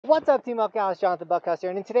What's up, Team Buckhouse? Johnathan Buckhouse here,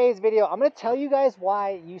 and in today's video, I'm going to tell you guys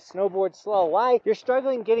why you snowboard slow, why you're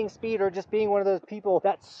struggling getting speed, or just being one of those people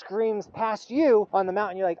that screams past you on the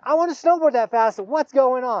mountain. You're like, I want to snowboard that fast. What's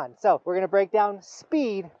going on? So we're going to break down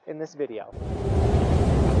speed in this video.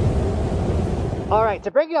 All right,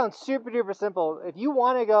 to break it down super duper simple, if you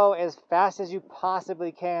want to go as fast as you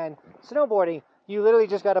possibly can snowboarding, you literally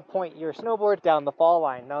just got to point your snowboard down the fall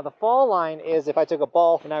line. Now the fall line is if I took a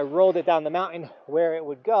ball and I rolled it down the mountain, where it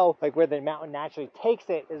would go, like where the mountain naturally takes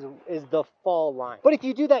it, is the fall line. But if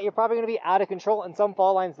you do that, you're probably going to be out of control, and some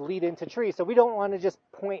fall lines lead into trees. So we don't want to just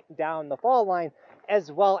point down the fall line,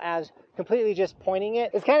 as well as completely just pointing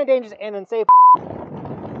it. It's kind of dangerous and unsafe.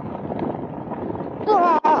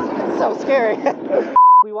 It's so scary.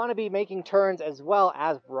 We want to be making turns as well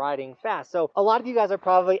as riding fast. So a lot of you guys are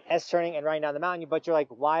probably S-turning and riding down the mountain, but you're like,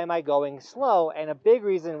 why am I going slow? And a big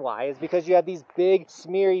reason why is because you have these big,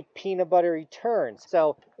 smeary, peanut buttery turns.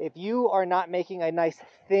 So if you are not making a nice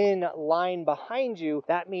thin line behind you,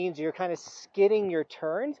 that means you're kind of skidding your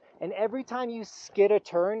turns. And every time you skid a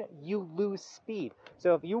turn, you lose speed.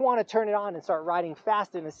 So if you want to turn it on and start riding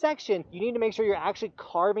fast in a section, you need to make sure you're actually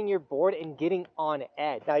carving your board and getting on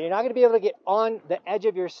edge. Now, you're not going to be able to get on the edge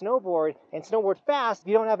of your snowboard and snowboard fast if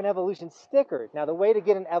you don't have an evolution sticker. Now, the way to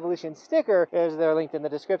get an evolution sticker is they're linked in the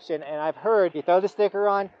description, and I've heard you throw the sticker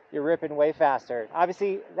on, you're ripping way faster.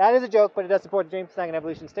 Obviously, that is a joke, but it does support the James Snag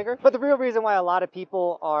evolution sticker. But the real reason why a lot of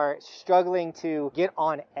people are struggling to get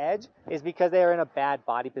on edge is because they are in a bad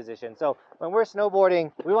body position. So when we're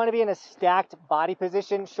snowboarding, we want to be in a stacked body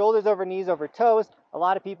position, shoulders over knees over toes. A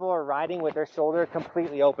lot of people are riding with their shoulder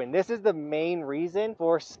completely open. This is the main reason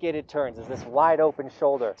for skidded turns, is this wide open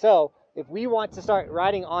shoulder. So if we want to start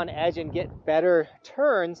riding on edge and get better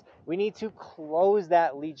turns, we need to close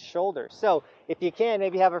that lead shoulder. So if you can,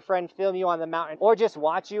 maybe have a friend film you on the mountain, or just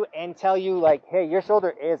watch you and tell you like, hey, your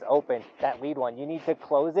shoulder is open, that lead one. You need to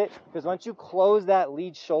close it, because once you close that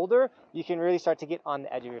lead shoulder, you can really start to get on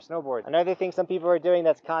the edge of your snowboard. Another thing some people are doing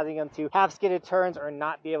that's causing them to have skidded turns or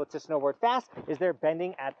not be able to snowboard fast is they're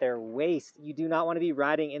bending at their waist. You do not want to be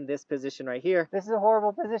riding in this position right here. This is a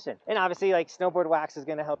horrible position. And obviously, like, snowboard wax is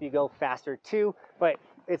going to help you go faster too, but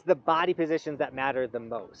it's the body positions that matter the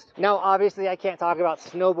most. Now, obviously, I can't talk about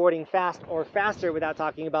snowboarding fast or faster without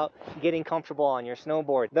talking about getting comfortable on your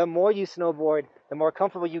snowboard. The more you snowboard, the more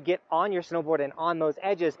comfortable you get on your snowboard and on those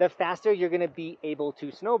edges, the faster you're going to be able to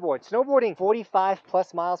snowboard. Snowboarding 45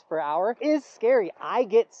 plus miles per hour is scary. I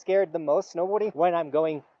get scared the most snowboarding when I'm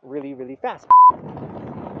going really, really fast.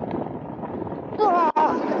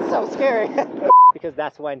 It's so scary. Because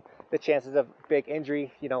that's when the chances of big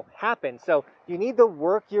injury, happen. So you need to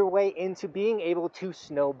work your way into being able to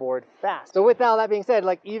snowboard fast. So with all that being said,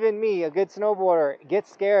 like, even me, a good snowboarder,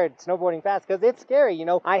 gets scared snowboarding fast because it's scary.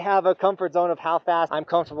 I have a comfort zone of how fast I'm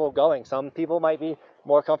comfortable going. Some people might be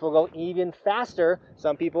more comfortable going even faster.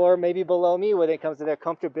 Some people are maybe below me when it comes to their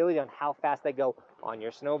comfortability on how fast they go on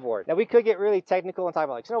your snowboard. Now, we could get really technical and talk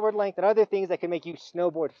about like snowboard length and other things that can make you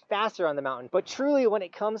snowboard faster on the mountain, but truly when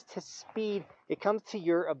it comes to speed, it comes to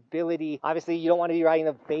your ability. Obviously, you don't want to be riding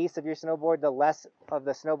the base of your snowboard. The less of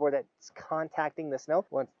the snowboard that's contacting the snow,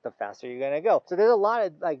 the faster you're going to go. So there's a lot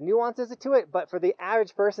of like nuances to it, but for the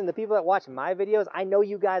average person, the people that watch my videos, I know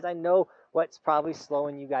you guys, I know what's probably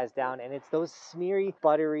slowing you guys down, and it's those smeary,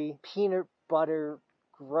 buttery, peanut butter,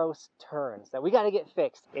 gross turns that we got to get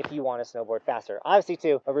fixed if you want to snowboard faster. Obviously,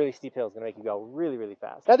 too, a really steep hill is going to make you go really, really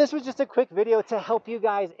fast. Now, this was just a quick video to help you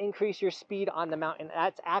guys increase your speed on the mountain.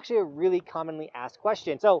 That's actually a really commonly asked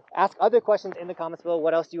question. So ask other questions in the comments below.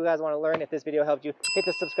 What else do you guys want to learn? If this video helped you, hit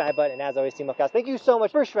the subscribe button. And as always, Team Buckhouse, thank you so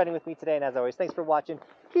much for shredding with me today. And as always, thanks for watching.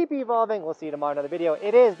 Keep evolving. We'll see you tomorrow in another video.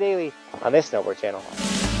 It is daily on this snowboard channel.